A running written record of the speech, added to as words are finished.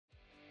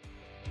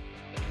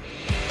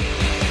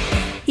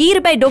Hier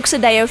by Doxa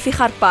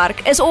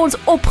Park is ons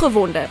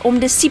opgewonde om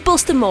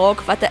disippels te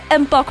maak wat 'n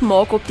impak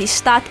maak op die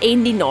stad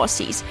en die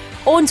nasies.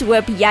 Ons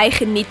hoop jy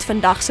geniet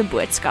vandag se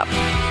boodskap.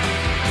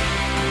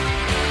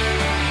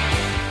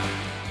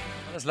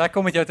 Het is lekker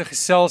om met jou te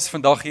gesels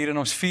vandag hier in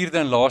ons 4de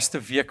en laaste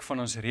week van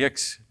ons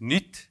reeks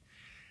NUUT.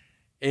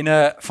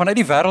 En vanuit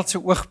die wêreldse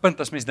oogpunt,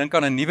 as mens dink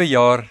aan 'n nuwe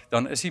jaar,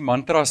 dan is die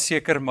mantra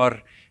seker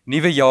maar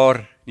nuwe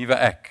jaar, nuwe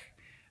ek.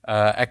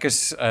 Ek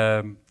is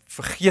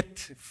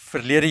vergeet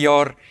verlede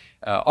jaar,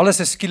 alles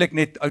is skielik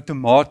net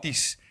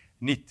outomaties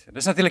nuut.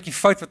 Dis natuurlik die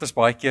fout wat ons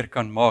baie keer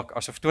kan maak,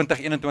 asof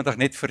 2021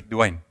 net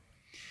verdwyn.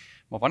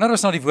 Maar wanneer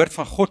ons na die woord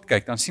van God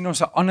kyk, dan sien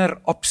ons 'n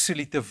ander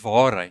absolute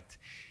waarheid.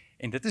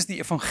 En dit is die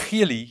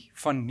evangelie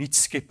van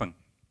nuutskepping.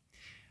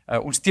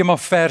 Ons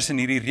themavers in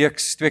hierdie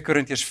reeks, 2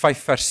 Korintiërs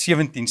 5 vers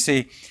 17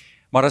 sê,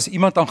 maar as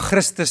iemand aan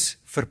Christus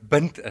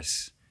verbind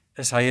is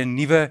hy 'n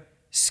nuwe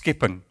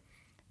skepping.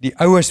 Die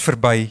ou is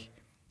verby,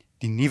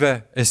 die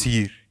nuwe is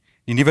hier.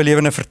 Die nuwe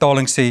lewende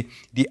vertaling sê,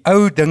 die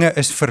ou dinge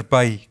is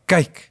verby,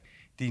 kyk,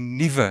 die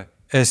nuwe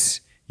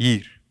is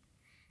hier.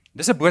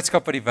 Dis 'n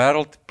boodskap wat die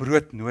wêreld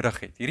brood nodig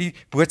het, hierdie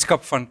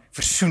boodskap van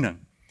versoening.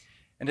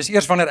 En dis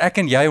eers wanneer ek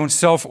en jy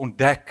onsself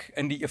ontdek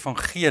in die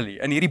evangelie,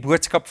 in hierdie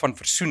boodskap van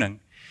versoening,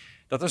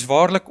 dat ons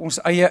waarlik ons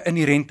eie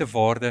inherente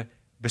waarde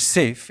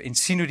besef en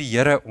sien hoe die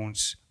Here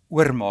ons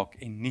oormaak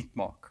en nuut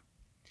maak.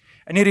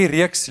 In hierdie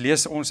reeks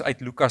lees ons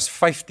uit Lukas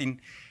 15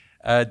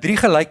 3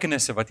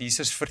 gelykenisse wat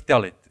Jesus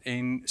vertel het.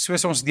 En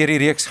soos ons deur die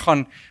reeks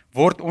gaan,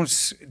 word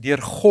ons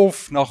deur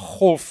golf na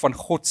golf van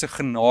God se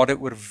genade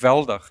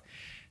oorweldig,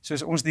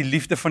 soos ons die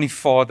liefde van die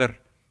Vader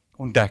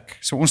ontdek.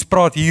 So ons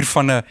praat hier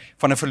van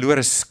 'n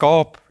verlore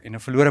skaap en 'n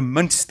verlore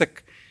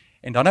muntstuk,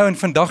 en dan nou in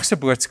vandag se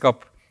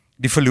boodskap,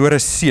 die verlore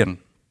seun.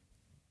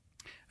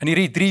 In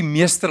hierdie 3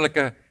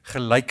 meesterlike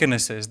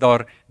gelykenisse is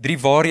daar 3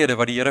 waarhede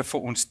wat die Here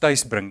vir ons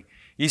tuis bring.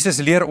 Jesus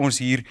leer ons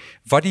hier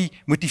wat die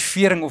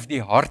motivering of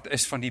die hart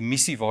is van die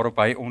missie waarop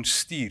hy ons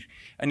stuur.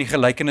 In die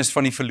gelykenis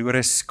van die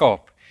verlore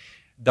skaap,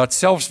 dat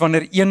selfs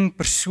wanneer een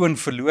persoon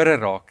verlore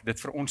raak, dit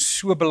vir ons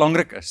so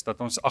belangrik is,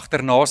 dat ons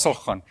agterna sal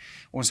gaan.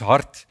 Ons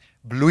hart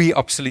bloei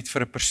absoluut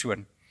vir 'n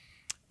persoon.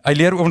 Hy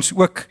leer ons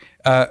ook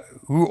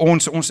hoe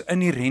ons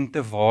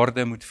inherente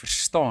waarde moet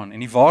verstaan, en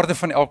die waarde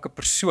van elke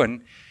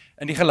persoon.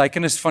 In die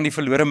gelykenis van die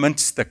verlore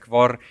muntstuk,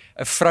 waar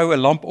 'n vrou 'n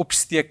lamp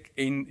opsteek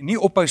en nie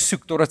ophou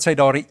soek totdat sy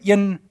daar 'n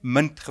 1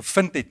 munt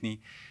gevind het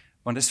nie,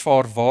 want dit is vir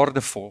haar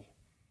waardevol.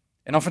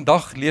 En dan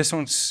vandag lees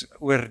ons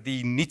oor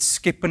die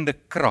nuutskeppende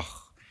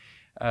krag,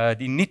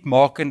 die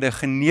nuutmakende,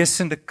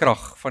 genesende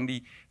krag van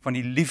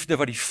die liefde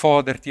wat die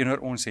Vader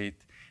teenoor ons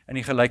het, in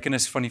die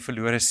gelykenis van die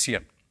verlore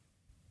seun.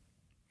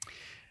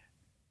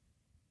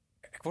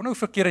 Ek wonder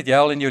hoe verkeer het jy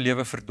al in jou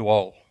lewe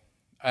verdwaal.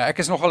 Ek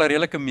is nogal 'n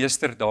redelike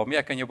meester daarmee,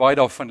 ek kan jou baie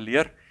daarvan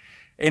leer.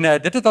 En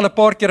dit het al 'n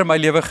paar keer in my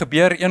lewe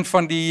gebeur. Een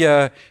van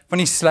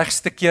die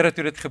slegste kere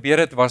toe dit gebeur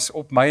het, was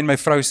op my en my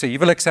vrou se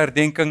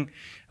huweliksherdenking.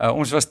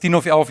 Ons was 10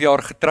 of 11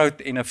 jaar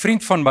getroud, en 'n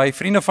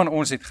vriende van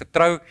ons het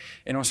getrou,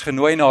 en ons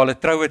genooi na hulle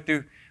troue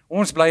toe.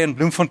 Ons bly in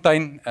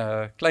Bloemfontein,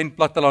 klein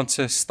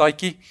plattelandse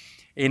stadjie.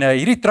 En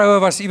hierdie troue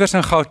was iewers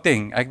in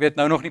Gauteng. Ek weet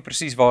nou nog nie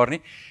presies waar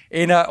nie.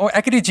 En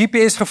ek het die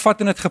GPS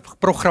gevat en dit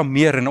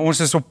geprogrammeer, en ons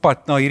is op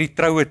pad na hierdie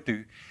troue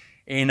toe.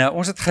 En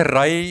ons het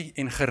gery.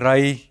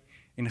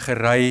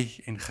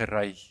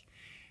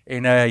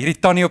 En hierdie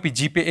tannie op die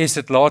GPS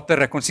het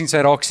later, ek kon sien sy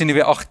raak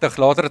senuweeagtig,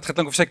 later het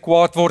geklink of sy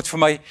kwaad word vir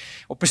my.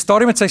 Op 'n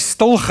stadium het sy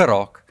stil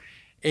geraak.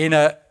 En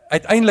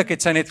uiteindelik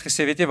het sy net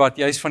gesê, weet jy wat,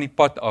 jy is van die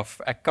pad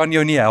af, ek kan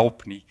jou nie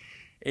help nie.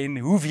 En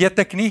hoe weet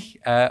ek nie,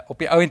 op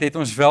die ouend het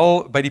ons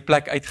wel by die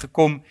plek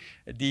uitgekom,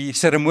 die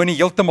seremonie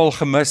heeltemal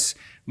gemis,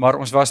 maar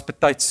ons was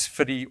betyds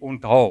vir die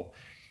onthaal.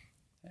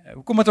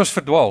 Hoekom het ons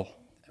verdwaal?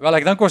 Wel,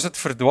 ek dink ons het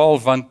verdwaal,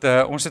 want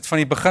ons het van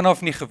die begin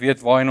af nie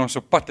geweet waarheen ons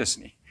op pad is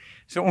nie.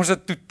 So ons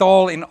het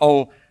totaal en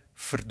al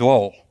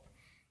verdwaal.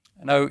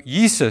 Nou,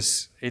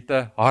 Jesus het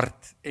 'n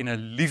hart en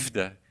 'n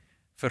liefde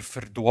vir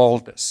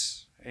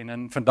verdwaaldes. En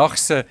in vandag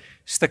se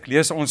stuk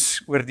lees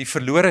ons oor die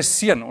verlore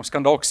seun. Ons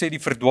kan dalk sê die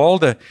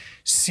verdwaalde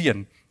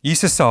seun.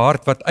 Jesus se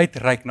hart wat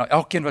uitreik na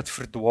elkeen wat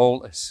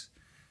verdwaal is.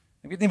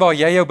 Ek weet nie waar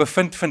jy jou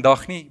bevind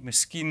vandag nie.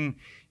 Miskien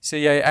sê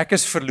jy, ek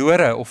is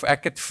verlore of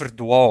ek het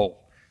verdwaal.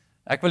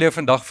 Ek wil jou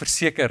vandag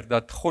verseker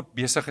dat God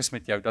besig is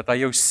met jou, dat hy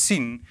jou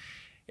sien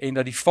en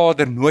dat die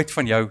Vader nooit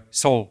van jou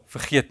sal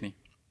vergeet nie.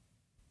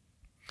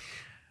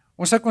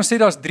 Ons sou kon sê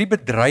daar's 3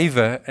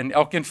 bedrywe in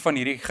elkeen van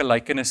hierdie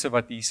gelykenisse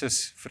wat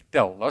Jesus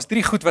vertel. Daar's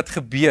 3 goed wat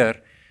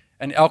gebeur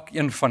in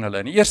elkeen van hulle.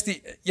 In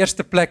die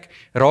eerste plek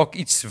raak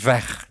iets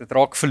weg. Dit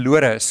raak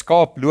verlore. 'n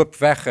Skaap loop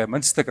weg, 'n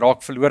muntstuk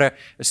raak verlore,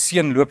 'n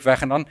seun loop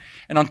weg, en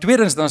dan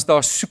tweedens dan is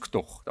daar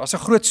soektog. Daar's 'n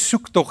groot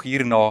soektog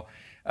hierna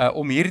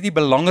om hierdie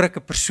belangrike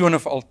persoon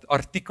of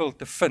artikel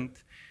te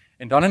vind.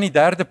 En dan in die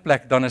derde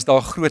plek, dan is daar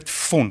 'n groot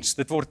fonds.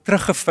 Dit word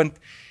teruggevind,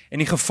 en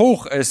die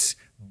gevolg is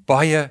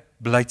baie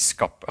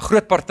blydskap, 'n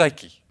groot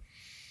partytjie.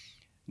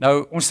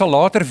 Nou, ons sal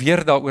later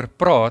weer daaroor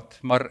praat,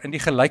 maar in die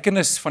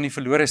gelykenis van die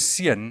verlore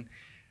seun,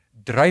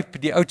 druip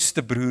die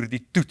oudste broer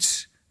die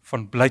toets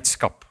van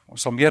blydskap.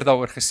 Ons sal meer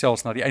daaroor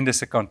gesels na die einde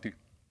se kant toe.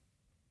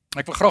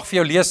 Ek wil graag vir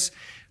jou lees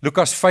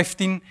Lukas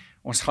 15,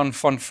 ons gaan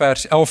van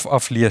vers 11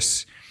 af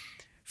lees.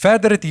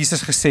 Verder het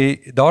Jesus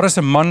gesê, daar is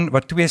 'n man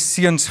wat 2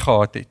 seuns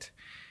gehad het.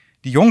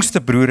 Die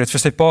jongste broer het vir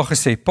sy pa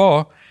gesê,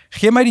 pa,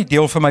 gee my die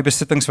deel van my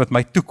besittings wat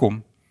my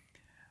toekom.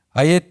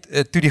 Hy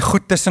het toe die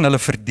goed tussen hulle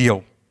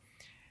verdeel.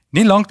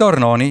 Nie lank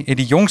daarna nie, het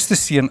die jongste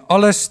seun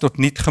alles tot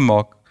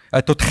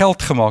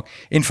geld gemaak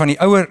en van die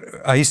ouer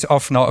huis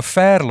af na 'n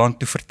ver land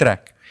toe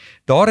vertrek.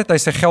 Daar het hy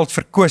sy geld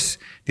verkoos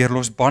deur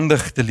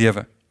losbandig te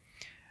lewe.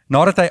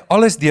 Nadat hy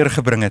alles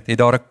deurgebring het, het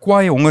daar 'n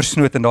kwaai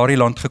hongersnood in daardie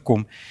land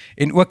gekom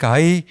en ook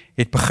hy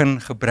het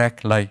begin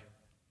gebrek ly.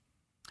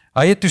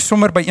 Hy het toe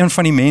sommer by een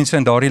van die mense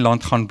in daardie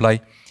land gaan bly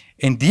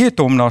en die het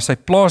hom na sy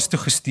plaas toe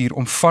gestuur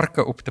om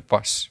varke op te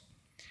pas.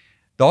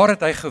 Daar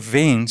het hy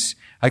gewens,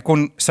 hy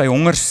kon sy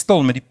honger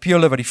stil met die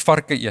peule wat die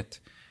varke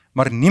eet,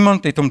 maar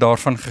niemand het hom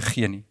daarvan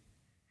gegee nie.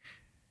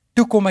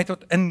 Toe kom hy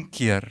tot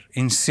inkeer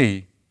en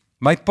sê,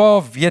 my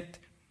pa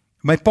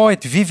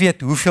het wie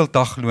weet hoeveel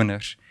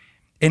dagloners,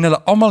 en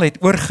hulle almal het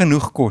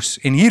oorgenoeg kos,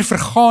 en hier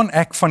vergaan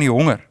ek van die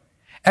honger.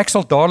 Ek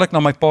sal dadelik na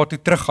my pa toe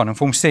teruggaan en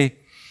vir hom sê,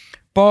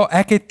 pa,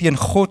 ek het teen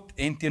God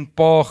en teen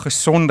pa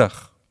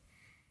gesondig.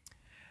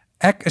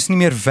 Ek is nie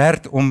meer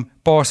werd om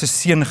pa se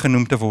seun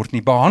genoem te word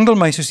nie. Behandel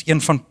my soos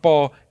een van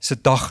pa se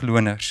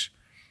dagloners.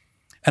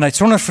 En hy het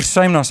sonder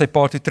versuim na sy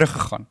pa toe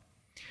teruggegaan.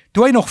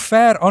 Toe hy nog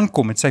ver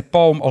aankom, het sy pa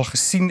hom al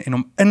gesien en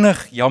hom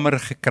innig jammer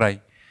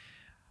gekry.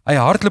 Hy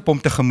hardloop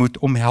hom tegemoet,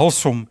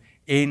 omhels hom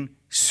en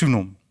soen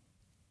hom.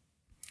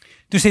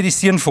 Toe sê die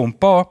seun vir hom,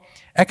 pa,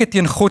 ek het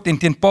teen God en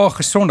teen pa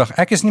gesondig.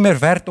 Ek is nie meer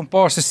werd om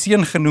pa se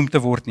seun genoem te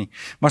word nie.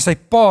 Maar sy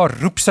pa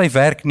roep sy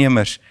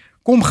werknemers,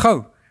 kom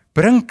gou,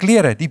 bring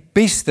klere, die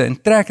beste, en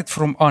trek dit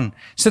vir hom aan.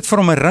 Sit vir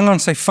hom 'n ring aan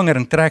sy vinger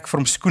en trek vir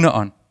hom skoene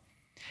aan.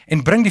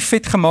 En bring die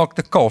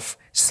vetgemaakte kalf,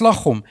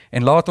 slag hom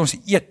en laat ons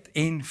eet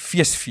en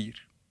feesvier.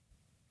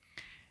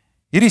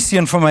 Hierdie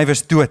seun van my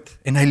was dood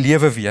en hy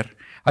lewe weer.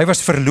 Hy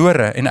was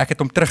verlore en ek het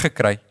hom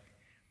teruggekry.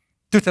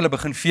 Toe het hulle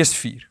begin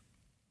feesvier.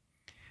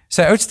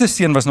 Sy oudste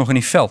seun was nog in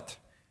die veld.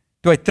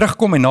 Toe hy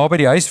terugkom en naby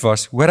die huis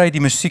was, hoor hy die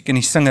musiek en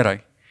die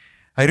singery.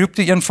 Hy roep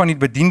toe een van die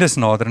bediendes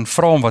nader en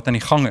vra hom wat aan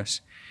die gang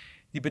is.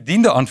 Die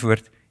bediende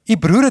antwoord, u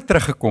broer het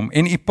teruggekom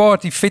en u pa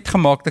het die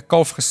vetgemaakte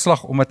kalf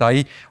geslag omdat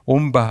hy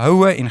hom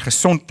behoue en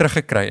gesond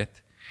teruggekry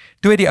het.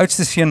 Toe het die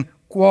oudste seun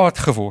kwaad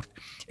geword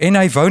en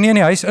hy wou nie in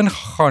die huis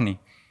ingegaan nie.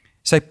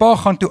 Sy pa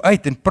gaan toe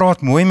uit en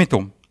praat mooi met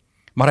hom,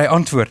 maar hy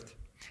antwoord,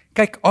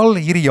 kyk, al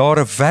hierdie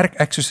jare werk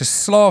ek soos 'n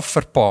slaaf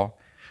vir pa.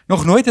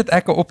 Nog nooit het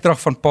ek 'n opdrag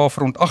van pa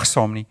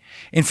verontagsaam nie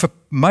en vir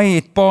my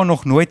het pa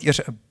nog nooit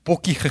eers 'n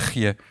bokkie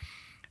gegee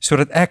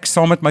sodat ek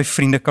saam met my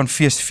vriende kan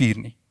feesvier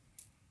nie.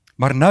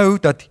 Maar nou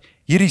dat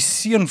hierdie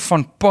seun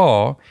van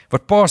pa,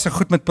 wat pa se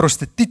goed met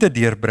prostituie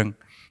deurbring,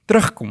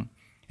 terugkom,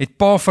 het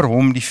pa vir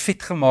hom die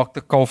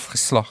vetgemaakte kalf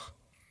geslag.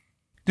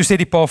 Toe sê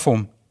die pa vir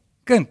hom,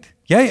 kind,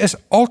 jy is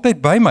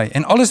altyd by my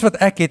en alles wat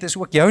ek het is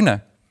ook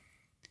joune.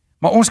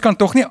 Maar ons kan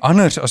tog nie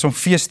anders as om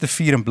fees te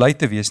vier en bly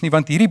te wees nie,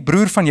 want hierdie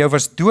broer van jou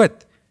was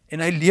dood en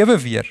hy lewe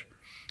weer.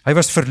 Hy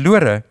was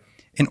verlore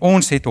en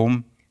ons het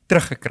hom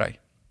teruggekry.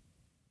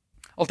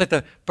 Altyd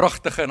 'n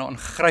pragtige en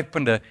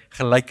aangrypende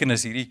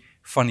gelykenis hierdie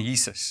van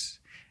Jesus.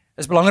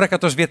 Is belangrik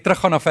dat ons weer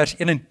teruggaan na vers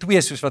 1 en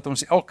 2 soos wat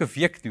ons elke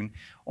week doen,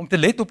 om te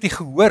let op die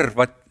gehoor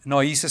wat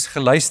na Jesus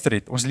geluister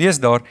het. Ons lees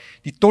daar,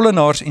 die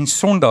tollenaars en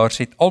sondaars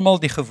het almal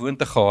die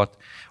gewoonte gehad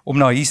om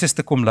na Jesus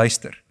te kom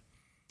luister.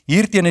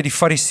 Hierteen het die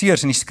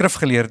fariseërs en die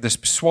skrifgeleerdes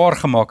beswaar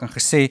gemaak en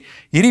gesê,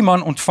 hierdie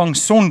man ontvang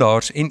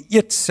sondaars en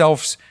eet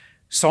selfs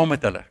saam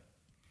met hulle.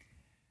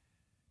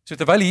 So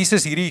terwyl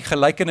Jesus hierdie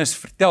gelykenis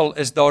vertel,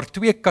 is daar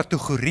 2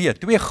 kategorieë,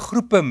 2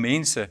 groepe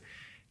mense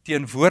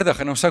teenwoordig,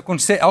 en ons sou kon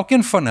sê,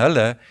 elkeen van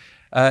hulle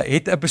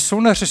het 'n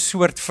besonderse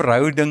soort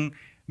verhouding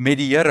met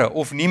die Here,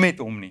 of nie met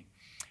hom nie.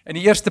 In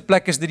die eerste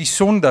plek is dit die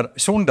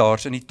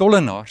sondaars en die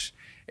tollenaars,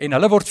 en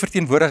hulle word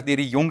verteenwoordig deur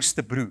die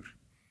jongste broer.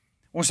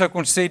 Ons sou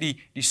kon sê, die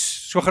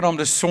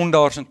sogenaamde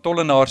sondaars en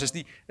tollenaars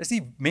is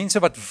die mense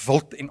wat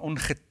wild en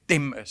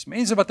ongetem is.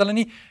 Mense wat hulle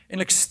nie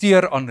eintlik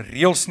steur aan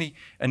reëls nie.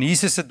 In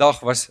Jesus se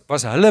dag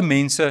was hulle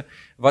mense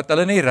wat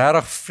hulle nie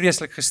regtig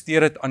vreeslik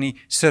gesteer het aan die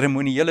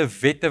seremoniële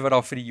wette wat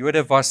daar vir die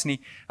Jode was nie.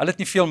 Hulle het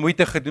nie veel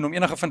moeite gedoen om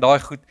enige van daai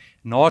goed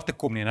na te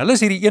kom nie. En hulle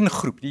is hierdie een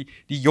groep,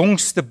 die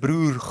jongste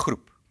broer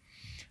groep.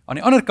 Aan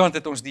die ander kant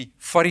het ons die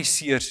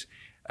fariseërs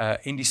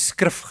en die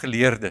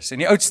skrifgeleerdes. En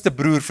die oudste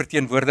broer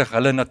verteenwoordig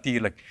hulle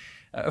natuurlik.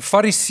 'n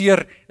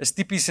Fariseer is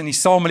tipies in die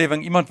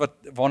samelewing iemand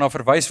waarna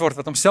verwys word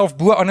wat homself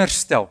bo ander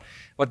stel,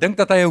 wat dink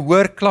dat hy 'n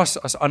hoër klas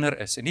as ander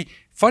is. En die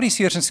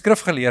fariseërs en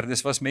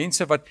skrifgeleerdes was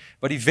mense wat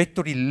die wet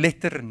tot die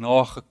letter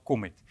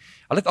nagekom het.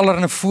 Hulle het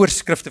allerlei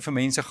voorskrifte vir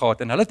mense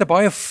gehad en hulle het 'n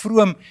baie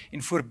vroom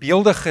en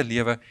voorbeeldige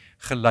lewe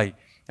gelei.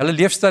 Hulle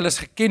leefstyl is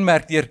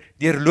gekenmerk deur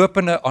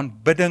deurlopende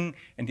aanbidding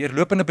en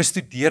deurlopende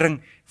bestudering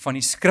van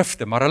die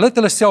skrifte, maar hulle het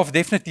hulle self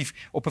definitief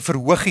op 'n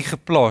verhoogie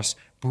geplaas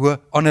bo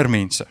ander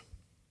mense.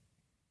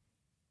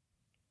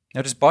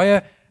 Nou, dit is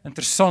baie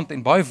interessant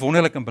en baie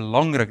wonderlik en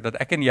belangrik dat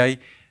ek en jy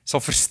sal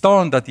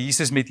verstaan dat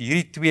Jesus met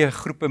hierdie twee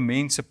groepe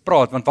mense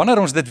praat, want wanneer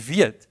ons dit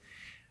weet,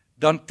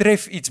 dan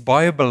tref iets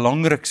baie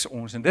belangriks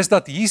ons, en dis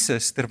dat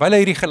Jesus, terwyl hy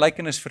hierdie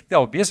gelykenis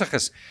vertel, besig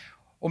is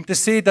om te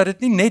sê dat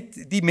dit nie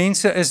net die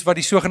mense is wat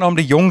die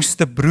sogenaamde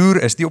jongste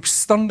broer is, die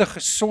opstandige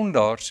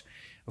sondaars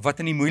wat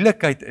in die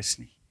moeilikheid is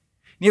nie.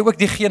 Nee, ook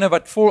diegene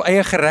wat vol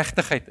eie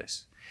geregtigheid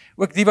is.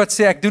 Ook die wat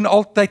sê, ek doen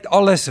altyd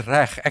alles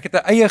reg, ek het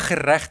 'n eie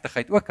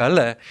geregtigheid, ook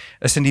hulle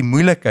is in die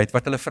moeilikheid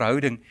wat hulle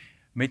verhouding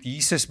met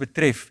Jesus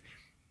betref.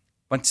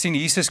 Want sien,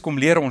 Jesus kom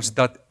leer ons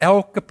dat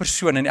elke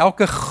persoon in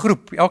elke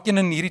groep, elkeen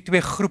in hierdie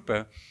twee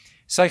groepe,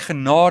 sy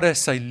genade,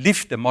 sy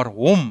liefde, maar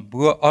hom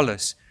bo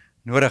alles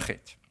nodig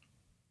het.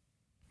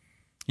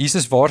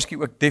 Jesus waarsku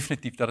ook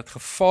definitief dat dit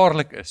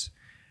gevaarlik is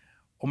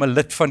om 'n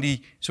lid van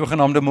die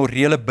sogenaamde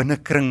morele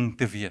binnekring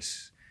te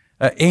wees.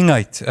 'n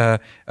Engheid, 'n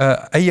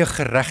eie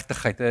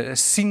geregtigheid, 'n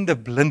siende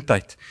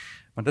blindheid,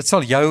 want dit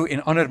sal jou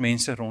en ander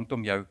mense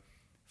rondom jou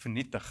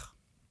vernietig.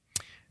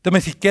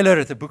 Timothy Keller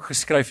het 'n boek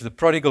geskryf, The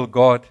Prodigal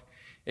God,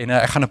 en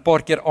ek gaan 'n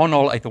paar keer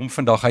aanhaal uit hom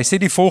vandag. Hy sê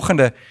die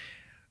volgende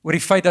oor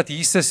die feit dat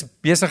Jesus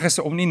besig is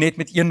om nie net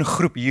met een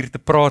groep hier te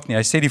praat nie.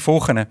 Hy sê die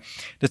volgende: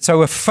 dit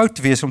sou 'n fout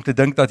wees om te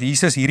dink dat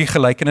Jesus hierdie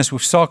gelykenis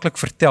hoofsaaklik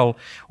vertel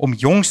om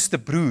jongste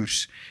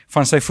broers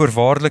van sy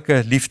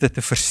voorwaardelike liefde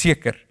te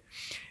verseker.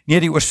 Nee,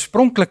 die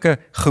oorspronklike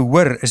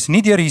gehoor is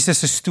nie deur Jesus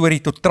se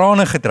storie tot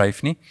trane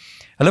gedryf nie.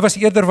 Hulle was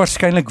eerder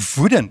waarskynlik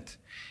woedend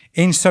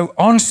en sou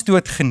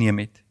aanstoot geneem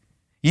het.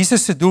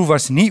 Jesus se doel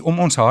was nie om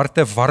ons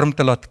harte warm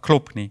te laat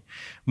klop nie,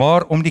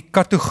 maar om die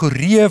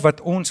kategorieë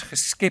wat ons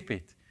geskep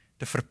het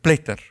te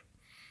verpletter.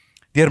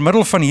 Deur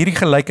middel van hierdie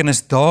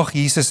gelykenis daag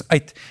Jesus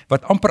uit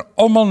wat amper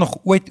almal nog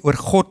ooit oor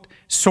God,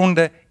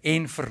 sonde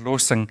en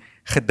verlossing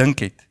gedink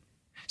het.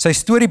 Sy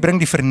storie bring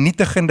die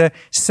vernietigende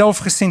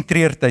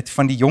selfgesentreerdheid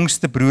van die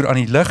jongste broer aan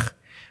die lig,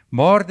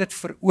 maar dit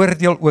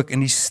veroordeel ook in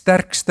die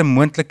sterkste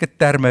moontlike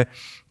terme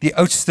die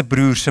oudste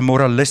broer se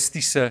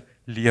moralistiese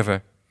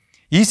lewe.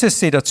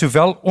 Jesus sê dat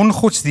sowel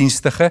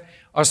ongodsdienstige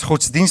as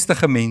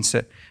godsdienstige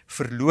mense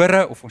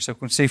verlore, of ons sou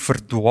kon sê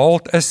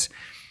verdwaald is,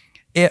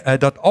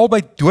 dat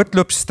albei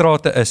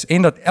doodloopstrate is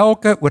en dat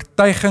elke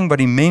oortuiging wat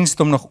die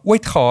mensdom nog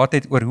ooit gehad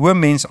het oor hoe 'n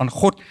mens aan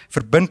God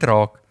verbind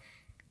raak,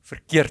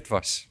 verkeerd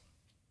was.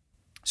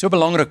 So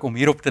belangrik om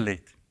hierop te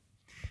let.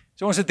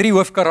 So ons het 3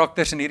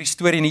 hoofkarakters in hierdie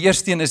storie, en die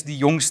eerste een is die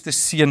jongste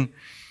seun,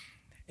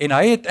 en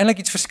hy het eintlik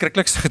iets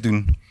verskrikliks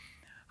gedoen.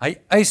 Hy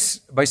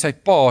eis by sy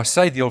pa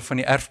sy deel van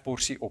die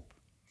erfporsie op.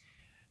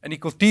 In die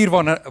kultuur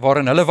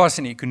waarin hulle was,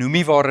 en die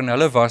ekonomie waarin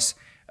hulle was,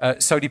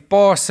 sou die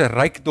pa se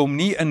rykdom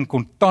nie in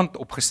kontant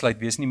opgesluit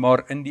wees nie,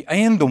 maar in die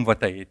eiendom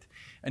wat hy het,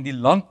 in die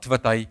land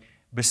wat hy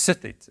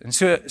besit het. En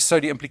so sou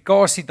die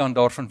implikasie dan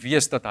daarvan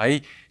wees dat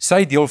hy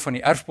sy deel van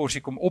die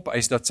erfporsie kom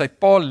opeis, dat sy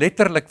pa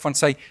letterlik van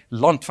sy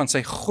land, van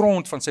sy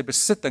grond, van sy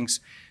besittings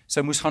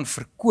sou moes gaan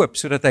verkoop,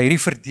 sodat hy hierdie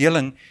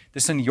verdeling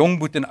tussen jong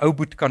boet en ou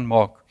boet kan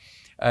maak.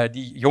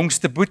 Die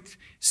jongste boet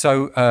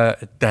sou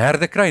 'n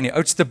derde kry, en die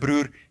oudste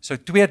broer sou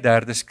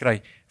 2/3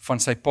 kry van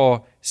sy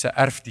pa se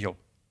erfdeel.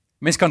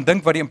 Mens kan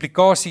dink wat die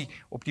implikasie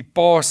op die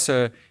pa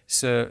se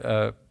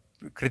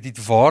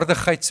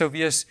kredietwaardigheid sou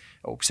wees,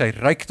 op sy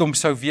rykdom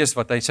sou wees,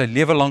 wat hy sy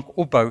lewe lank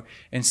opbou,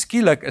 en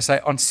skielik is hy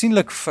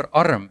aansienlik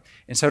verarm,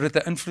 en sou dit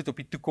 'n invloed op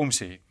die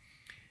toekoms hê.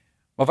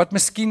 Maar wat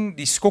miskien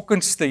die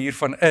skokkendste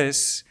hiervan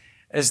is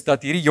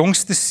dat hierdie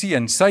jongste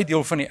seun sy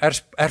deel van die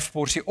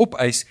erfporsie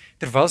opeis,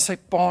 terwyl sy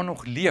pa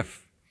nog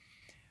leef.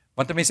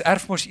 Want 'n mens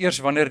erf mos eers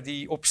wanneer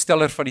die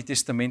opsteller van die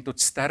testament tot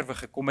sterwe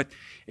gekom het,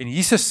 en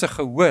Jesus se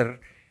gehoor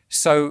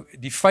sou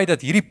die feit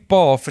dat hierdie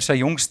pa vir sy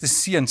jongste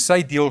seun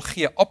sy deel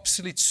gee,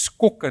 absoluut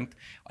skokkend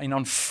en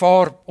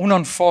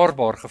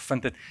onaanvaarbaar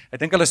gevind het. Ek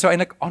dink hulle sou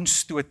eintlik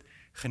aanstoot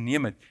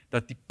geneem het,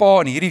 dat die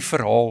pa in hierdie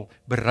verhaal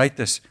bereid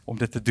is om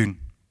dit te doen.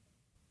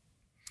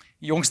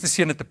 Die jongste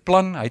seun het 'n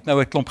plan, hy het nou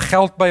 'n klomp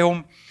geld by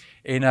hom,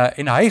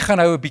 en hy gaan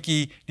nou 'n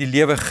bietjie die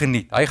lewe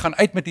geniet. Hy gaan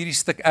uit met hierdie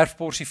stuk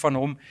erfporsie van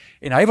hom,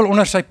 en hy wil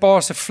onder sy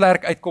pa se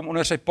vlerk uitkom,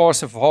 onder sy pa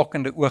se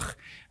wakende oog.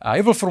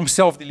 Hy wil vir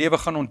homself die lewe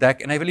gaan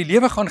ontdek, en hy wil die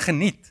lewe gaan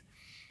geniet.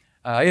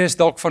 Hy is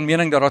dalk van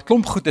mening dat daar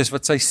klomp goed is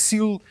wat sy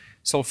siel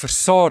sal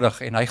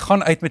versadig, en hy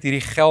gaan uit met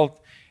hierdie geld,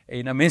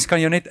 en 'n mens kan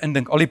jou net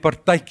indink, al die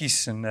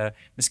partytjies, en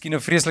miskien 'n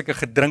vreeslike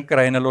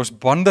gedrinkery, en 'n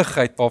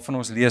losbandigheid waarvan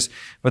ons lees,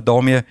 wat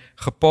daarmee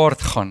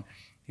gepaard gaan.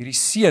 Hierdie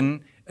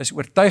seun is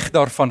oortuig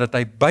daarvan dat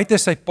hy buite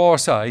sy pa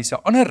se huis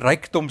 'n ander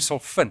rykdom sal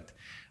vind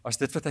as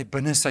dit wat hy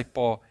binne sy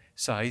pa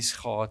se huis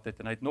gehad het,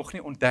 en hy het nog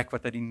nie ontdek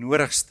wat hy die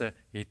nodigste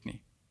het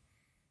nie.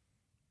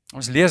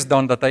 Ons lees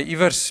dan dat hy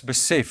iewers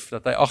besef,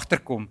 dat hy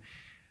agterkom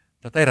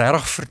dat hy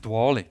regtig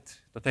verdwaal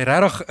het, dat hy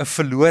regtig 'n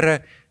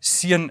verlore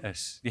seun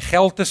is. Die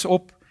geld is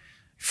op,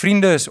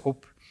 vriende is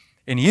op,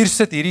 en hier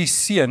sit hierdie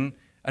seun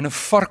in 'n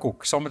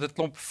varkhok saam met 'n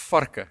klomp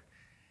varke.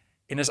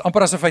 En is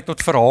amper asof hy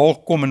tot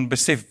verhaal kom en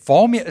besef,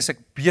 waarmee is ek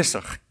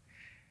besig?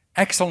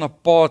 Ek sal na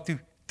pa toe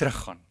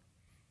teruggaan.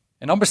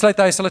 En dan besluit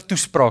hy sal 'n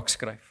toespraak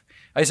skryf.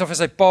 Hy sal vir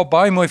sy pa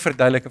baie mooi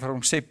verduidelik en vir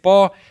hom sê,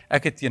 pa,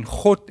 ek het teen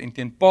God en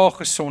teen pa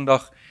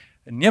gesondig,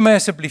 neem my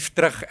asseblief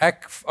terug,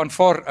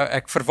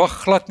 ek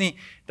verwag glad nie,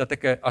 dat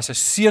ek as 'n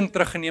seun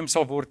teruggeneem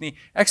sal word nie,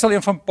 ek sal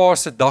een van pa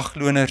se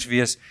dagloners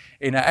wees,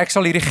 en ek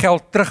sal hierdie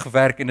geld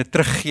terugwerk en dit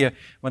teruggee,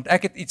 want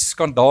ek het iets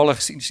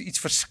skandaligs, iets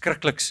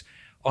verskrikliks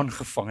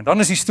aangevang. En dan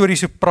is die storie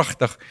so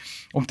pragtig,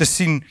 om te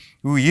sien,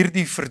 hoe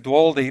hierdie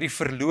verdwaalde, hierdie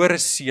verlore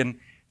seun,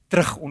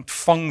 terug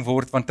ontvang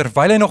word, want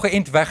terwyl hy nog 'n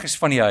ent weg is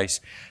van die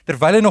huis,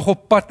 terwyl hy nog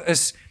op pad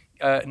is,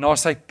 na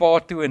sy pa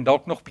toe en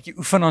dalk nog bietjie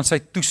oefen aan sy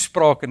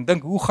toespraak en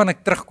dink, hoe gaan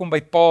ek terugkom by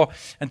pa?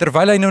 En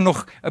terwyl hy nou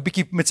nog 'n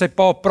bietjie met sy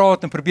pa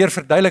praat en probeer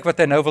verduidelik wat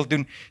hy nou wil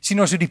doen, sien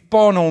ons hoe die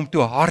pa na hom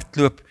toe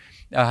hardloop.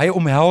 Hy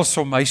omhels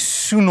hom, hy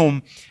soen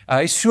hom,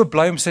 hy is so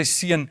bly om sy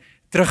seun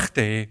terug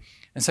te hê.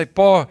 En sy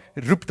pa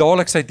roep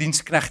dadelik sy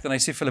diensknegte en hy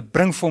sê vir hulle,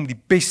 bring vir hom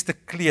die beste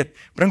kleed,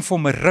 bring vir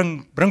hom 'n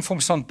ring, bring vir hom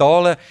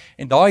sandale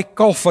en daai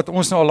kalf wat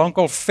ons nou al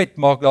lankal vet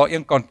maak daar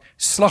een kant,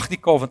 slag die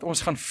kalf want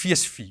ons gaan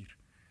fees vier.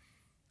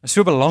 Dit is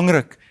so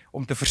belangrik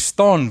om te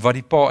verstaan wat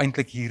die pa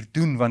eintlik hier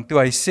doen, want toe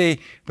hy sê,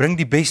 bring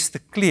die beste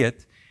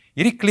kleed,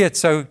 hierdie kleed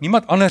sou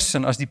niemand anders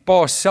sin as die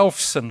pa self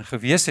sin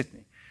gewees het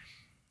nie.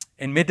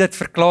 En met dit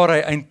verklaar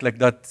hy eintlik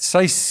dat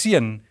sy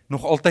seun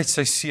nog altyd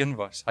sy seun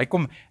was. Hy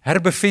kom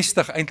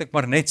herbevestig eintlik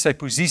maar net sy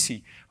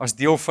posisie as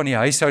deel van die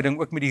huishouding,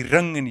 ook met die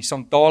ring en die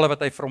sandale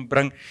wat hy vir hom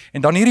bring.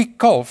 En dan hierdie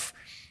kalf,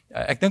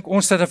 ek dink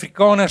ons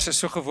Suid-Afrikaners is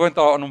so gewoond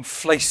aan om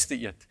vleis te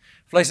eet.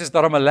 Vleis is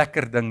daarom 'n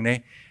lekker ding,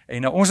 né?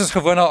 En ons is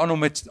gewoond aan om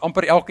met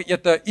amper elke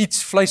ete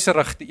iets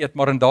vleiserig te eet,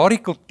 maar in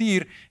daardie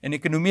kultuur en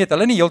ekonomie het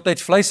hulle nie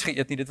heeltyd vleis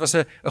geëet nie. Dit was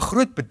 'n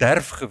groot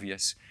bederf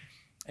gewees.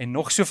 En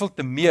nog soveel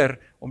te meer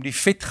om die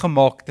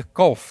vetgemaakte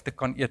kalf te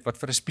kan eet, wat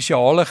vir 'n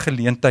spesiale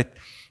geleentheid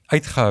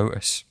uitgehou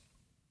is.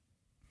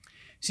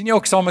 Sien jy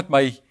ook saam met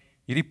my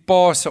hierdie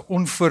pa se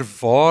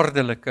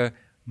onvoorwaardelike,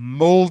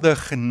 milde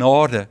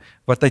genade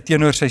wat hy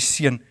teenoor sy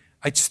seun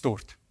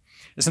uitstort.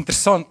 Dis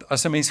interessant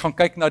as 'n mens gaan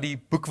kyk na die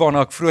boek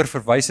waarna ek vroeër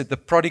verwys het, The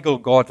Prodigal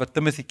God, wat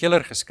Timothy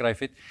Keller geskryf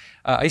het.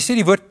 Hy sê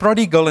die woord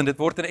prodigal, en dit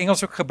word in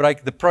Engels ook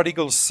gebruik, the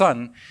prodigal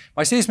son,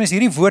 maar hy sê as mens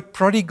hierdie woord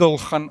prodigal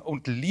gaan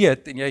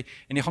ontleed, en jy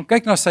gaan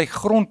kyk na sy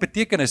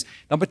grondbetekenis,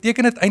 dan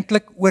beteken dit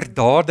eintlik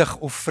oordadig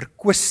of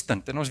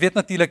verkwistend. En ons weet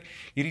natuurlik,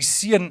 hierdie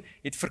seun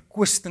het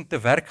verkwistend te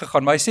werk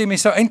gegaan, maar hy sê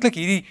mens sou eintlik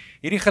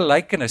hierdie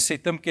gelykenis, sê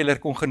Tim Keller,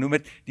 kon genoem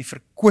het die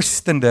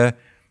verkwistende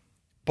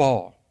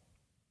pa,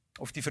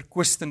 of die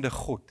verkwistende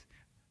God.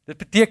 Dit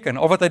beteken,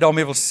 al wat hy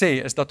daarmee wil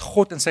sê, is dat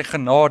God in sy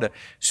genade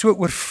so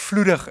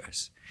oorvloedig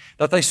is,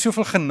 dat hy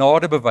soveel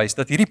genade bewys,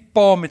 dat hierdie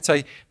pa met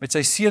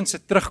sy seun se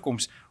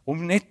terugkoms,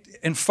 hom net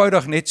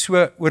eenvoudig net so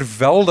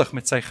oorweldig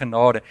met sy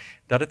genade,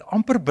 dat dit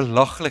amper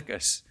belaglik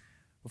is,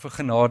 hoeveel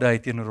genade hy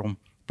teenoor hom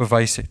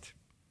bewys het.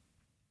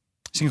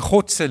 Sien,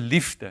 God se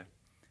liefde,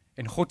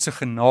 en God se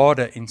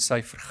genade en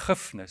sy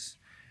vergifnis,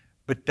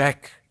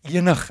 bedek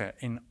enige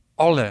en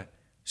alle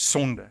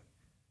sonde.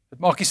 Dit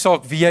maak nie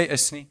saak wie jy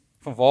is nie,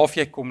 van waar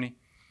jy kom nie.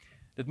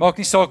 Dit maak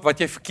nie saak wat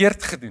jy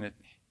verkeerd gedoen het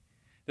nie.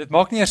 Dit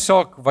maak nie eers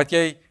saak wat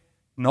jy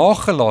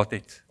nagelaat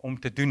het om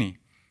te doen nie.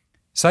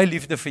 Sy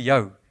liefde vir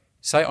jou,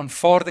 sy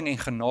aanvaarding en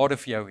genade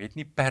vir jou het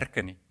nie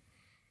perke nie.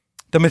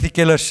 Timothy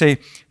Keller sê,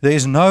 there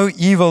is no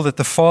evil that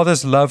the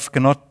Father's love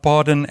cannot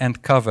pardon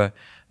and cover.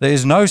 There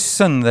is no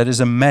sin that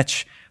is a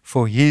match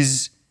for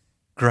his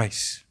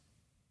grace.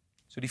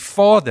 So die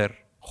Vader,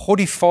 God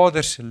die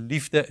Vader se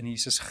liefde in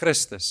Jesus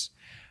Christus,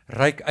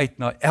 reik uit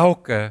na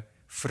elke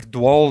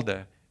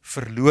verdwaalde,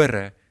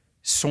 verlore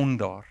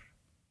sondaar.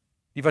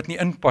 Die wat nie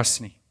inpas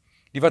nie,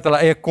 die wat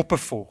hulle eie koppe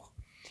volg,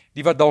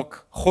 die wat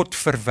dalk God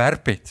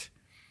verwerp het,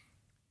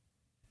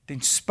 ten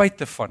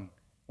spyte van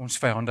ons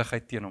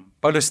vyandigheid teen hom.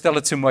 Paulus stel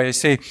dit so mooi, hy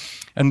sê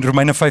in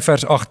Romeine 5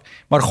 vers 8,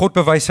 maar God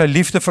bewys sy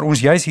liefde vir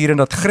ons juis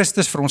hierin dat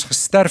Christus vir ons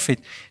gesterf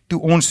het,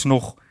 toe ons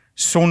nog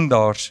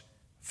sondaars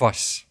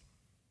was.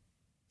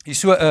 Hier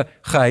so 'n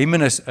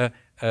geheimenis,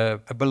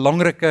 'n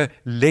belangrike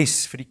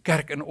les vir die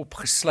kerk in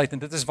opgesluit, en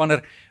dit is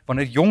wanneer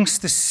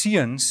jongste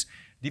seuns,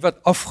 die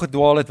wat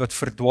afgedwaal het, wat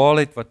verdwaal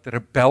het, wat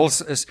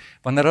rebels is,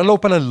 wanneer hulle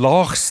op hulle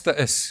laagste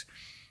is,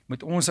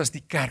 moet ons as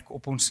die kerk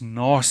op ons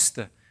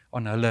naaste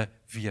aan hulle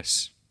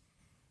wees.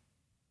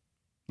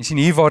 Jy sien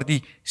hier waar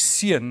die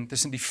seun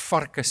tussen die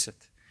varke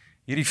sit,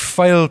 hierdie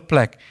vuil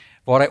plek,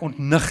 waar hy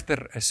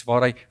ontnigter is,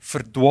 waar hy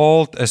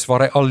verdwaald is,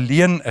 waar hy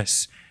alleen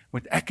is,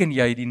 moet ek en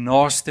jy die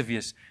naaste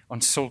wees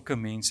aan sulke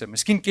mense.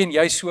 Miskien ken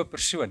jy so 'n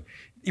persoon,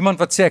 iemand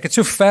wat sê, ek het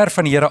so ver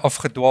van die Here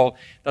afgedwaal,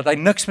 dat hy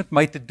niks met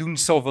my te doen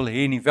sal wil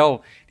hê nie.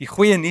 Wel, die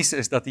goeie nuus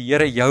is dat die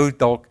Here jou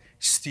dalk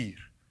stuur.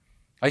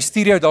 Hy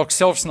stuur jou dalk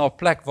selfs na 'n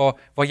plek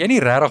waar jy nie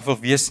regtig wil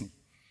wees nie.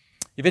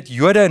 Jy weet,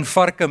 Jode en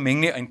varke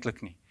meng nie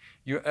eintlik nie.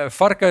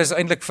 Varke is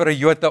eintlik vir 'n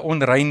Jood 'n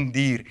onrein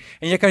dier.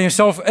 En jy kan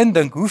jouself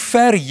indink, hoe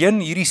ver heen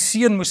hierdie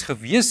seun moes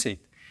gewees het,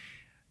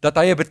 dat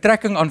hy 'n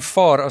betrekking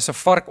aanvaar as 'n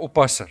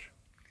varkoppasser.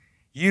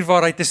 Hier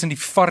waar hy tussen die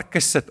varke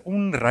sit,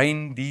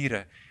 onrein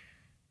diere.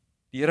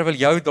 Die Here wil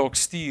jou dalk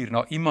stuur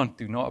na iemand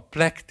toe, na 'n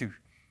plek toe,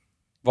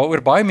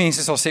 waaroor baie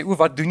mense sal sê,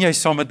 wat doen jy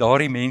saam met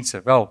daardie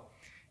mense? Wel,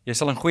 jy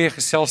sal in goeie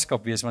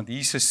geselskap wees, want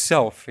Jesus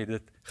self het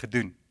dit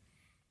gedoen.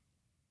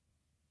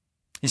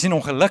 Jy sien,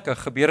 ongelukkig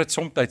gebeur dit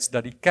soms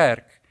dat die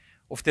kerk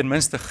of ten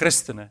minste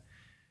Christene,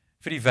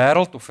 vir die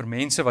wêreld of vir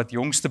mense wat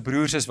jongste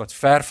broers is, wat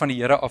ver van die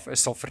Here af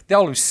is, sal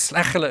vertel hoe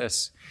sleg hulle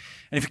is,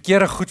 en die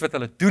verkeerde goed wat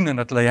hulle doen,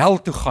 en dat hulle hel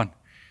toe gaan.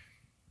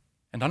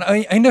 En dan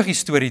eindig die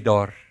storie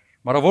daar,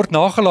 maar daar word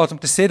nagelaat om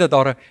te sê dat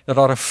daar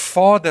 'n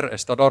Vader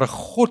is, dat daar 'n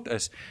God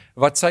is,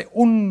 wat sy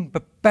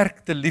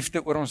onbeperkte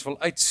liefde oor ons wil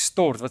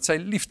uitstort, wat sy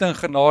liefde en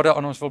genade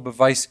aan ons wil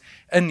bewys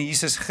in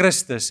Jesus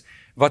Christus,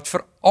 wat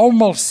vir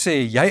almal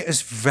sê, jy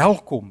is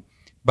welkom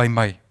by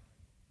my.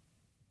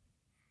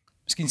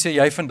 Miskien sê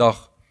jy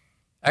vandag,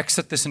 ek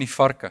sit tussen die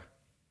varke,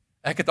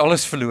 ek het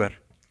alles verloor,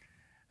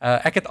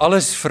 ek het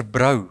alles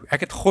verbrou, ek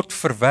het God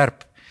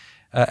verwerp,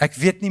 ek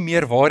weet nie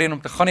meer waarheen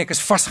om te gaan nie, ek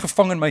is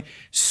vasgevang in my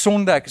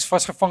sonde, ek is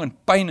vasgevang in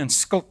pyn en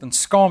skuld en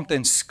skaamte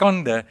en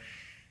skande.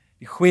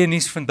 Die goeie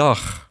nuus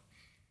vandag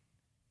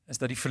is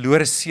dat die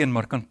verlore seun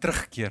maar kan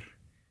terugkeer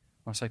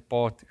na sy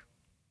pa toe.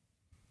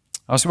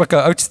 Daar is ook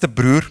 'n oudste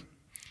broer,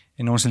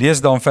 en ons lees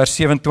daar in vers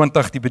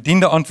 27, die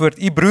bediende antwoord,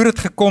 u broer het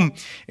gekom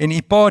en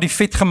u pa die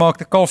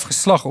vetgemaakte kalf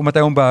geslag, omdat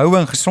hy hom behoue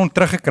en gesond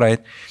teruggekry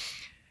het.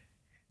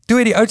 Toe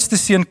het die oudste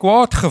seun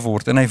kwaad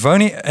geword, en hy wou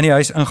nie in die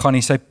huis ingaan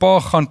nie, sy pa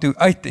gaan toe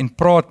uit en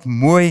praat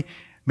mooi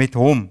met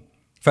hom.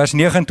 Vers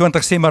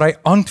 29 sê, maar hy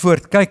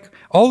antwoord, kyk,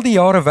 al die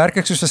jare werk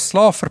ek soos 'n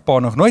slaaf vir pa,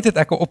 nog nooit het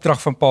ek 'n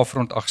opdrag van pa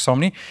verontagsaam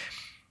nie,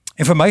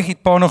 en vir my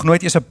het pa nog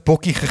nooit eens 'n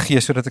bokkie gegee,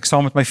 sodat ek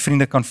saam met my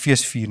vriende kan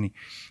feesvier nie.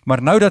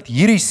 Maar nou dat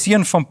hierdie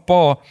seun van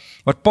pa,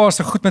 wat pa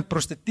se goed met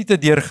prostituie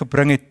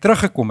deurgebring het,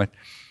 teruggekom het,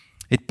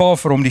 het pa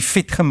vir hom die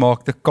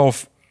vetgemaakte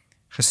kalf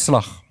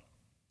geslag.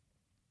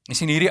 En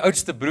sien, hierdie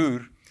oudste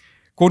broer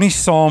kon nie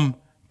saam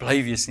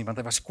bly wees nie, want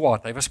hy was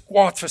kwaad. Hy was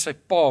kwaad vir sy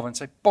pa, want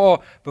sy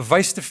pa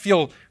bewys te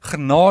veel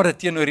genade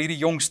teenoor hierdie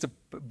jongste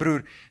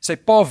broer. Sy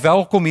pa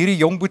welkom hierdie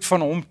jongboet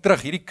van hom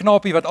terug, hierdie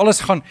knapie wat alles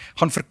gaan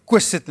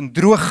verkwis het en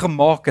droog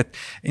gemaak het,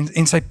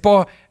 en sy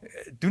pa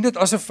doen dit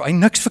asof hy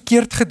niks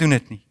verkeerd gedoen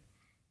het nie.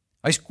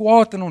 Hy's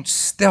kwaad en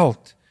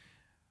ontsteld,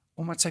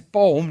 omdat sy pa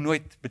hom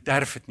nooit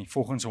bederf het nie,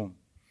 volgens hom.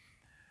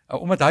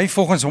 Omdat hy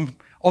volgens hom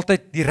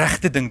altyd die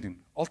regte ding doen,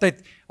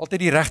 altyd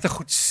die regte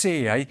goed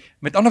sê,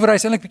 met ander woorde, hy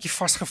is eintlik bietjie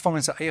vasgevang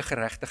in sy eie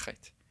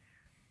geregtigheid.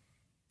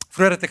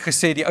 Vroeger het ek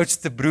gesê, die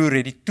oudste broer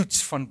het die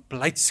toets van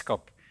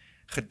blydskap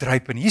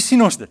gedryp, en hier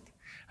sien ons dit.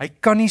 Hy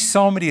kan nie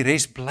saam met die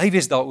res bly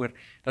wees daaroor,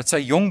 dat sy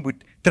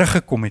jongboet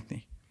teruggekom het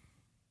nie.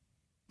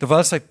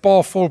 Terwyl sy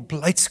pa vol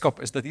blydskap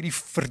is, dat hierdie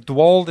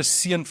verdwaalde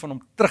seun van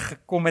hom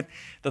teruggekom het,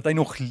 dat hy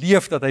nog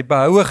leef, dat hy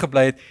behoue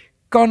gebly het,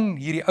 kan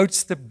hierdie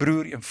oudste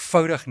broer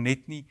eenvoudig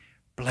net nie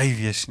bly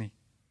wees nie.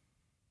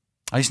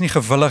 Hy is nie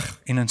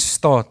gewillig en in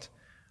staat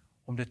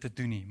om dit te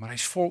doen nie, maar hy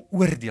is vol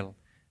oordeel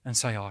in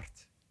sy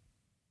hart.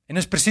 En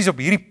dit is presies op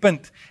hierdie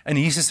punt in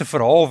Jesus se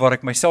verhaal waar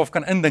ek myself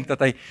kan indink dat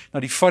hy na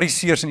die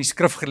fariseërs en die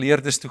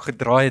skrifgeleerdes toe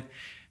gedraai het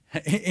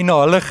en na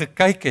hulle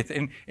gekyk het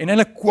en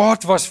hulle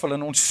kwaad was vir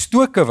hulle en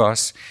ontstoke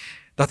was,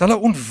 dat hulle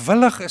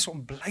onwillig is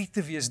om bly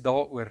te wees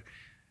daaroor,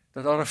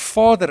 dat daar 'n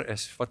Vader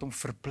is wat hom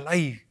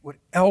verbly oor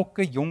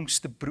elke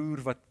jongste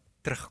broer wat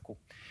terugkom,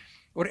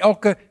 oor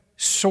elke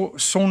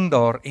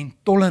sondaar en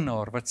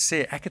tollenaar wat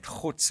sê, ek het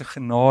God se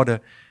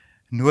genade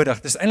nodig.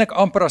 Dit is eintlik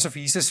amper asof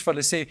Jesus vir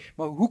hulle sê,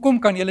 maar hoekom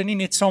kan julle nie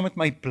net saam met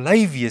my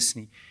bly wees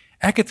nie?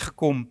 Ek het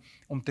gekom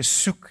om te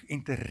soek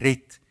en te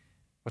red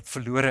wat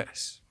verlore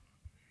is.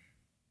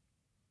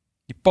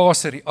 Die pa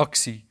se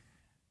reaksie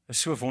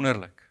is so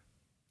wonderlik.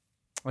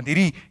 Want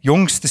hierdie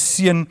jongste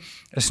seun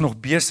is nog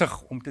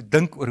besig om te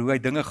dink oor hoe hy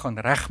dinge gaan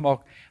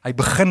regmaak. Hy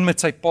begin met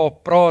sy pa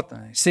praat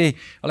en hy sê,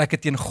 al ek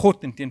het teen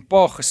God en teen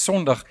pa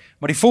gesondig,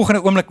 maar die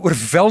volgende oomblik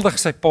oorweldig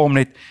sy pa hom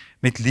net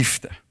met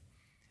liefde.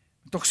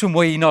 Tog so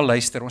mooi hierna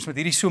luister, ons moet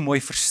hierdie so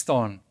mooi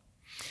verstaan.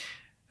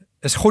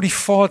 Is God die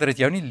Vader het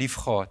jou nie lief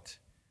gehad,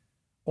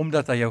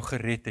 omdat hy jou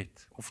gered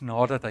het, of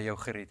nadat hy jou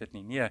gered het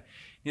nie. Nee,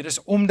 dit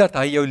is omdat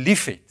hy jou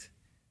lief het,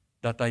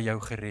 dat hy jou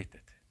gered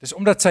het. Dis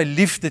omdat sy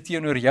liefde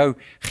teenoor jou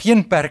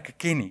geen perke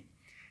ken nie,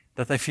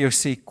 dat hy vir jou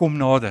sê, kom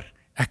nader,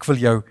 ek wil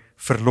jou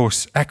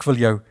verlos, ek wil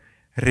jou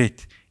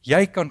red.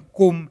 Jy kan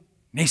kom,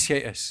 nes jy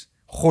is.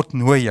 God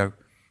nooi jou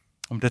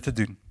om dit te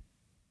doen.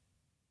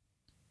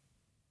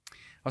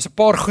 Daar's 'n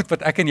paar goed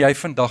wat ek en jy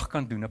vandag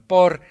kan doen, 'n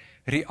paar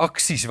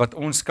reaksies wat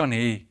ons kan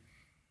hê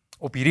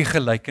op hierdie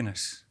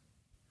gelykenis.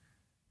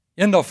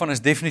 Een daarvan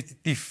is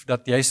definitief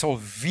dat jy sal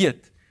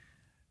weet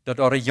dat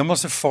daar 'n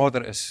hemelse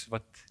Vader is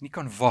wat nie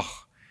kan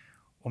wag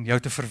om jou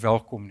te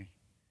verwelkom nie.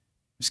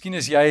 Miskien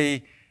is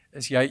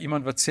jy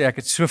iemand wat sê ek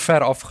het so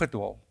ver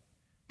afgedwaal.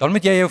 Dan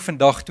moet jy jou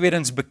vandag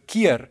tweedens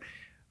bekeer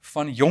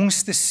van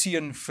jongste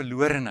seun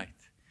verlorenheid.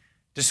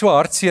 Dit is so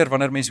hartseer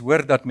wanneer mens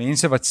hoor dat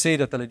mense wat sê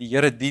dat hulle die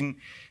Here dien,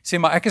 sê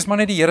maar ek is maar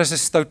net die Here se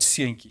stout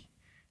seentjie.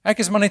 Ek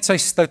is maar net sy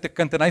stoute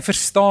kind en hy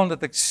verstaan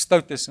dat ek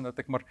stout is en dat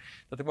ek maar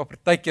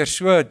partykeer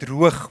so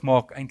droog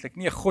maak eintlik.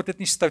 Nee, God het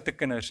nie stoute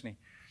kinders nie.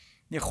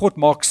 Nee, God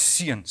maak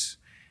seuns.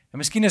 En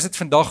miskien is dit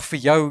vandag vir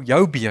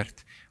jou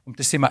beurt om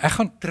te sê maar ek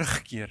gaan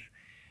terugkeer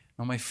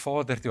na my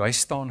Vader toe, hy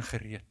staan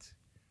gereed.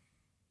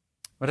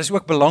 Maar dit is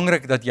ook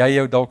belangrik dat jy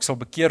jou dalk sal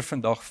bekeer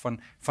vandag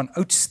van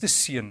oudste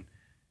seun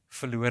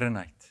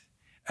verlorenheid.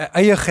 'n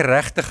eie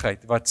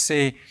geregtigheid wat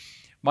sê,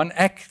 man,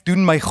 ek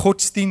doen my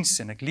godsdiens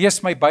en ek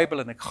lees my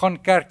Bybel en ek gaan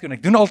kerk toe en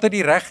ek doen altyd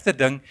die regte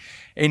ding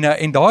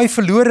en daai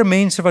verlore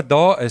mense wat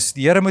daar is,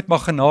 die Here moet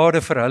maar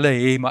genade vir hulle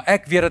hê, maar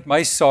ek weet dat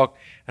my saak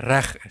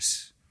reg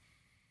is.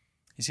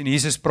 Jy sien,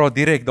 Jesus praat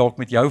direk dalk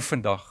met jou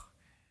vandag,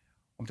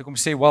 om te kom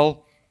sê,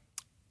 wel,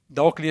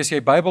 dalk lees jy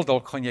Bybel,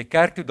 dalk gaan jy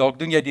kerk toe, dalk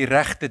doen jy die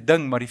regte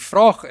ding, maar die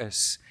vraag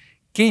is,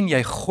 ken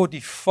jy God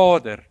die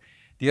Vader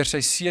deur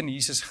sy seun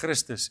Jesus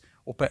Christus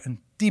op 'n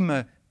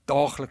intieme,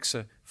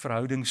 daaglikse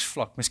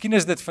verhoudingsvlak? Miskien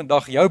is dit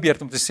vandag jou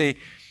beurt om te sê,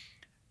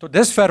 tot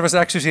dusver was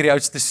ek soos hierdie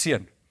oudste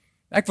seun.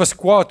 Ek was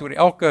kwaad oor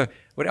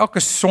elke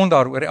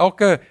sondaar, oor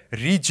elke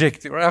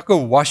reject, oor elke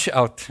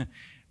washout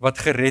wat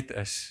gered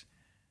is.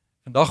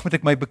 Vandag moet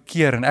ek my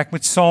bekeer en ek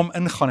moet saam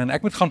ingaan en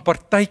ek moet gaan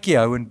partytjie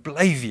hou en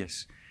bly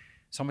wees,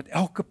 saam met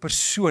elke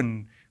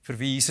persoon vir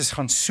wie Jesus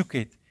gaan soek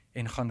het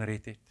en gaan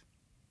red het.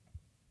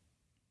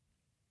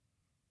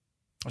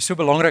 Het is so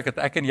belangrik dat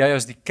ek en jy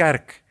as die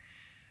kerk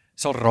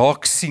sal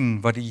raak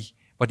sien wat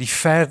die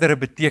verdere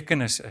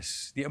betekenis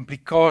is, die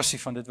implikasie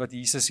van dit wat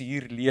Jesus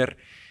hier leer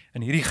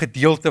in hierdie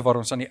gedeelte waar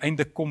ons aan die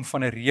einde kom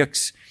van 'n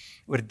reeks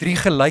oor 3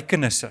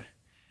 gelykenisse.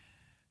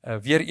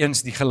 Weer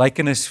eens die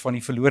gelykenis van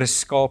die verlore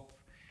skaap.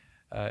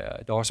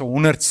 Daar's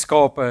 100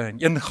 skape en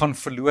een gaan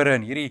verlore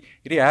en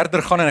hierdie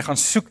herder gaan en hy gaan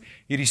soek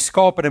hierdie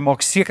skaap en hy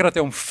maak seker dat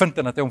hy hom vind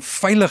en dat hy hom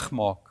veilig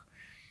maak.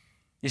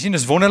 Jy sien,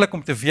 dit is wonderlik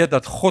om te weet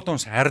dat God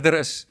ons herder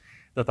is,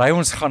 dat hy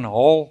ons gaan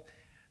haal.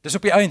 Dis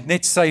op die eind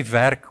net sy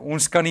werk,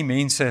 ons kan nie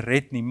mense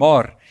red nie,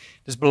 maar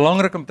dis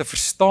belangrik om te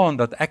verstaan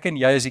dat ek en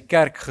jy as die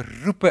kerk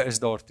geroepe is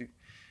daartoe,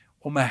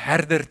 om 'n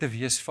herder te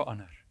wees vir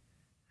ander.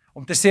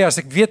 Om te sê, as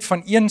ek weet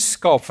van een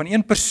skaap, van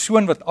een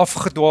persoon wat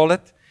afgedwaal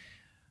het,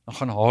 dan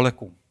gaan haal ek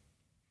hom.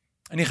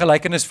 In die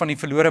gelykenis van die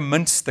verlore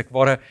muntstuk,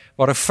 waar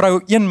 'n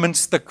vrou een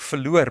muntstuk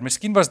verloor.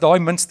 Miskien was daai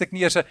muntstuk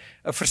nie eers 'n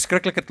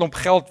verskriklike klomp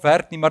geld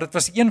werd nie, maar dit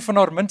was een van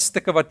haar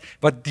muntstukke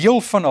wat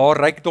deel van haar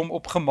rykdom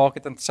opgemaak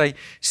het, en sy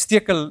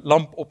steek 'n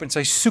lamp op en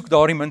sy soek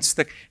daardie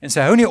muntstuk en sy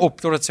hou nie op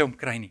totdat sy hom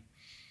kry nie.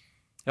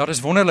 Ja,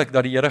 dis wonderlik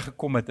dat die Here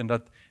gekom het en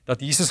dat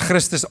Jesus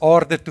Christus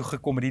aarde toe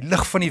gekom het, die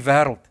lig van die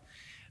wêreld,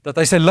 dat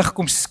hy sy lig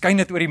kom skyn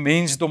het oor die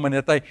mensdom en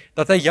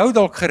dat hy jou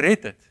dalk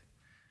gered het.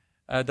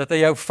 Dat hy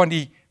jou van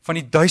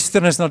die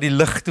duisternis na die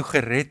lig toe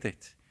gered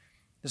het.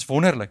 Dis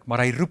wonderlik, maar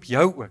hy roep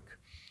jou ook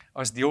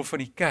as deel van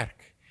die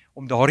kerk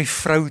om daardie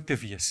vrou te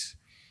wees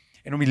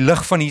en om die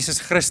lig van Jesus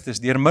Christus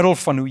deur middel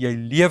van hoe jy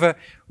lewe,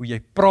 hoe jy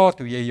praat,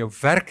 hoe jy jou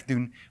werk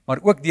doen, maar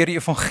ook deur die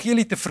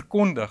evangelie te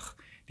verkondig,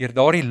 deur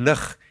daardie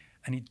lig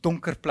in die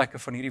donker plekke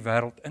van hierdie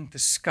wêreld in te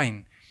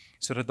skyn,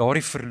 sodat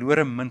daardie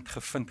verlore munt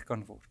gevind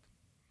kan word.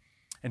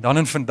 En dan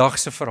in vandag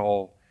se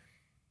verhaal,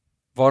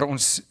 waar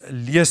ons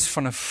lees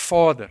van 'n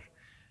Vader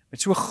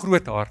met so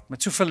groot hart,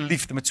 met soveel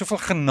liefde, met soveel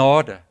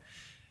genade.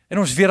 En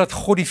ons weet dat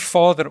God die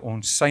Vader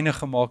ons syne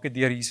gemaak het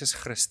deur Jesus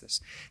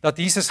Christus. Dat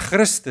Jesus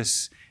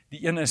Christus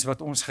die een is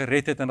wat ons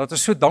gered het en dat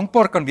ons so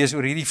dankbaar kan wees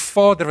oor hierdie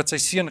Vader wat sy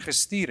seun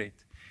gestuur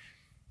het.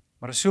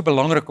 Maar dit is so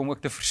belangrik om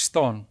ook te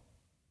verstaan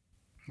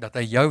dat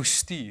hy jou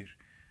stuur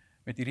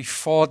met hierdie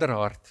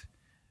Vaderhart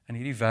in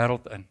hierdie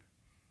wêreld in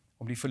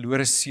om die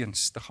verlore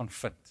seuns te gaan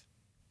vind.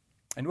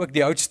 En ook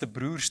die oudste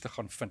broers te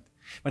gaan vind.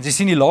 Want jy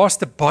sien, die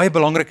laaste baie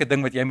belangrike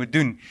ding wat jy moet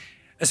doen,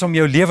 is om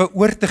jou lewe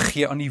oor te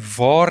gee aan die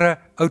ware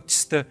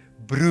oudste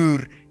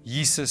broer,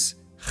 Jesus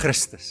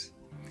Christus.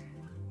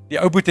 Die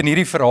ou boet in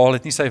hierdie verhaal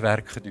het nie sy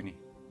werk gedoen nie.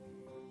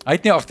 Hy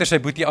het nie agter sy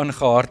boetie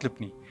aangehardloop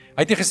nie. Hy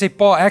het nie gesê,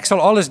 pa, ek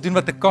sal alles doen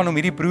wat ek kan om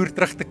hierdie broer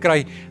terug te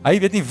kry. Hy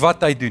weet nie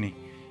wat hy doen nie.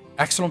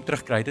 Ek sal hom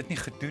terugkry, hy het dit nie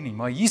gedoen nie.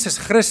 Maar Jesus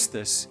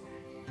Christus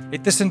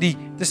het tussen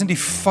die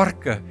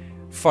varke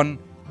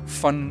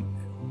van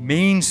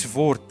mens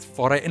word,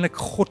 waar hy eintlik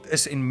God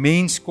is en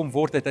mens kom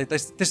word, hy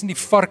is tussen die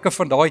varke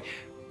van daai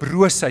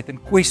broosheid en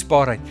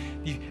kwesbaarheid,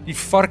 die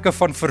varke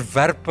van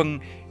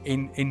verwerping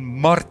en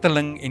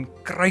marteling en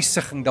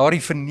kruisiging,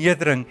 daardie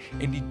vernedering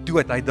en die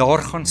dood, hy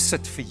daar gaan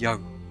sit vir jou.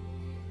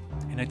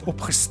 En hy het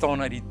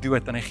opgestaan uit die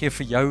dood en hy gee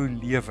vir jou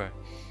lewe.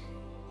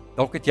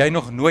 Dalk het jy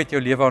nog nooit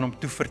jou lewe aan hom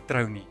toe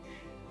vertrou nie.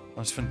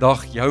 Dan is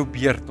vandag jou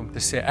beurt om te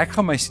sê, ek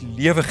gaan my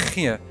lewe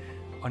gee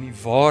aan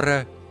die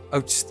ware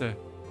oudste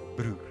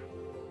broer.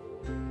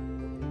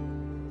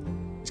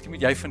 Miskien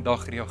moet jy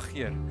vandag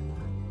reageer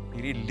op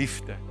hierdie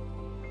liefde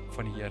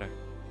van die Here.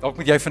 Dalk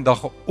moet jy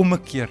vandag 'n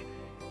ommekeer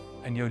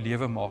in jou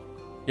lewe maak.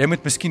 Jy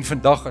moet miskien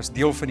vandag as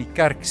deel van die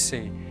kerk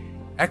sê,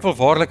 ek wil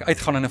waarlik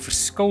uitgaan en 'n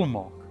verskil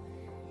maak.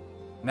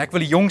 En ek wil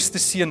die jongste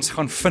seuns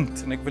gaan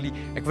vind en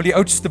ek wil die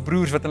oudste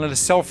broers wat in hulle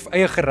self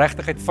eie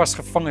geregtigheid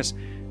vasgevang is,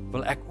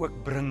 wil ek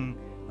ook bring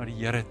na die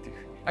Here toe.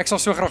 Ek sal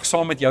so graag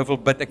saam met jou wil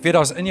bid. Ek weet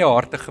daar's in jou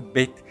hart 'n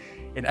gebed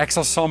en ek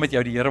sal saam met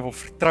jou die Here wil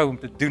vertrou om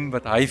te doen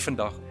wat hy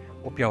vandag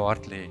op jou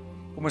hart lê.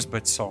 Kom ons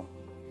bid saam.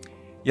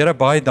 Here,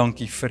 baie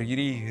dankie vir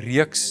hierdie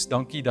reeks.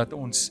 Dankie dat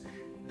ons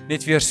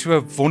net weer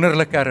so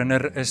wonderlik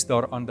herinner is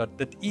daaraan dat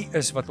dit U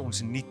is wat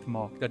ons nuut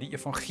maak, dat die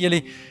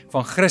evangelie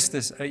van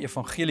Christus 'n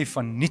evangelie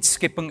van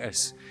nuutskepping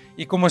is.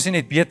 U kom ons nie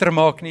net beter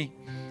maak nie,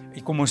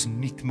 U kom ons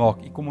nuut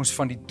maak. U kom ons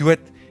van die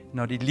dood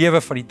na die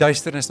lewe van die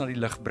duisternis na die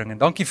lig bring. En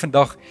dankie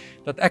vandag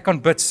dat ek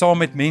kan bid saam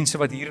met mense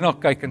wat hierna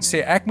kyk en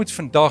sê ek moet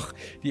vandag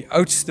die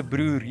oudste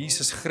broer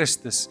Jesus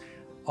Christus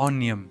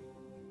aanneem.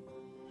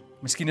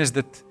 Miskien is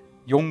dit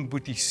jong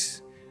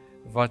boeties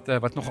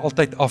wat nog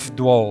altyd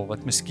afdwaal,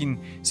 wat miskien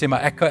sê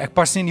maar ek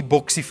pas nie in die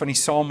boksie van die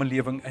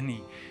samelewing in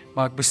nie,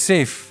 maar ek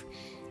besef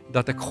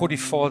dat ek God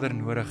die Vader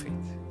nodig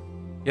het.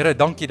 Here,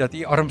 dankie dat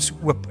u arms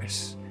oop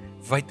is,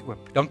 wyd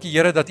oop. Dankie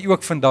Here dat u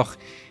ook vandag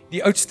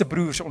die oudste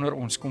broers onder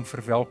ons kom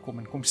verwelkom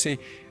en kom sê,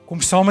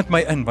 kom saam met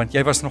my in, want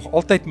jy was nog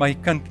altyd my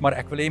kind, maar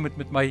ek wil hê jy moet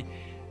met my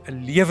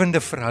 'n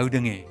lewende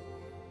verhouding hê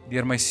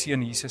deur my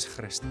seun Jesus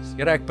Christus.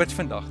 Here, ek bid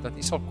vandag dat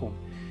u sal kom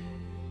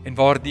en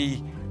waar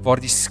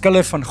die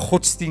skille van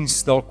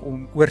godsdienst dalk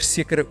oor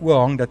sekere oë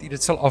hang, dat u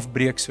dit sal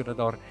afbreek sodat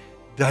daar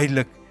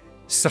duidelik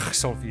sig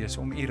sal wees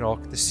om u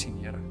raak te sien,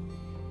 Here.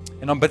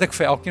 En dan bid ek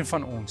vir elkeen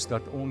van ons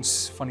dat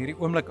ons van hierdie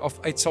oomblik af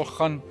uit sal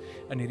gaan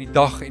in hierdie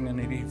dag en in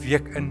hierdie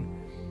week in.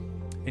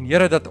 En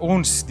Here, dat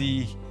ons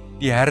die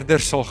herder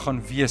sal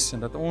gaan wees en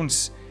dat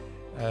ons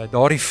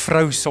daardie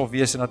vrou sal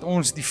wees en dat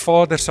ons die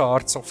Vader se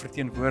hart sal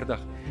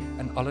verteenwoordig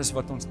in alles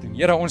wat ons doen.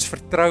 Here, ons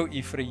vertrou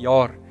u vir 'n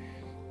jaar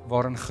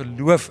waarin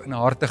geloof in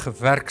harte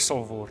gewerk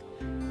sal word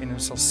en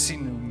ons sal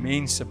sien hoe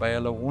mense by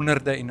hulle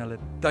honderde en hulle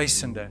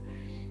duisende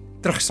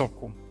terug sal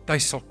kom,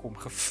 tuis sal kom,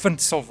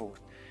 gevind sal word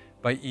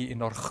by u en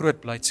daar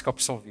groot blydskap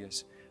sal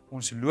wees.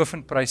 Ons loof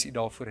en prys u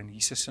daarvoor in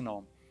Jesus se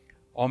naam.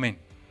 Amen.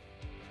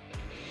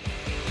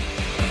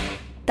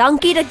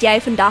 Dankie dat jy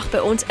vandag by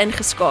ons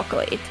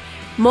ingeskakel het.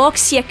 Maak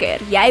seker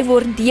jy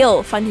word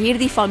deel van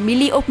hierdie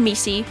familie op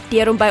missie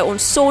deur om by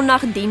ons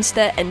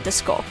Sondagdienste in te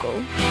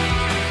skakel.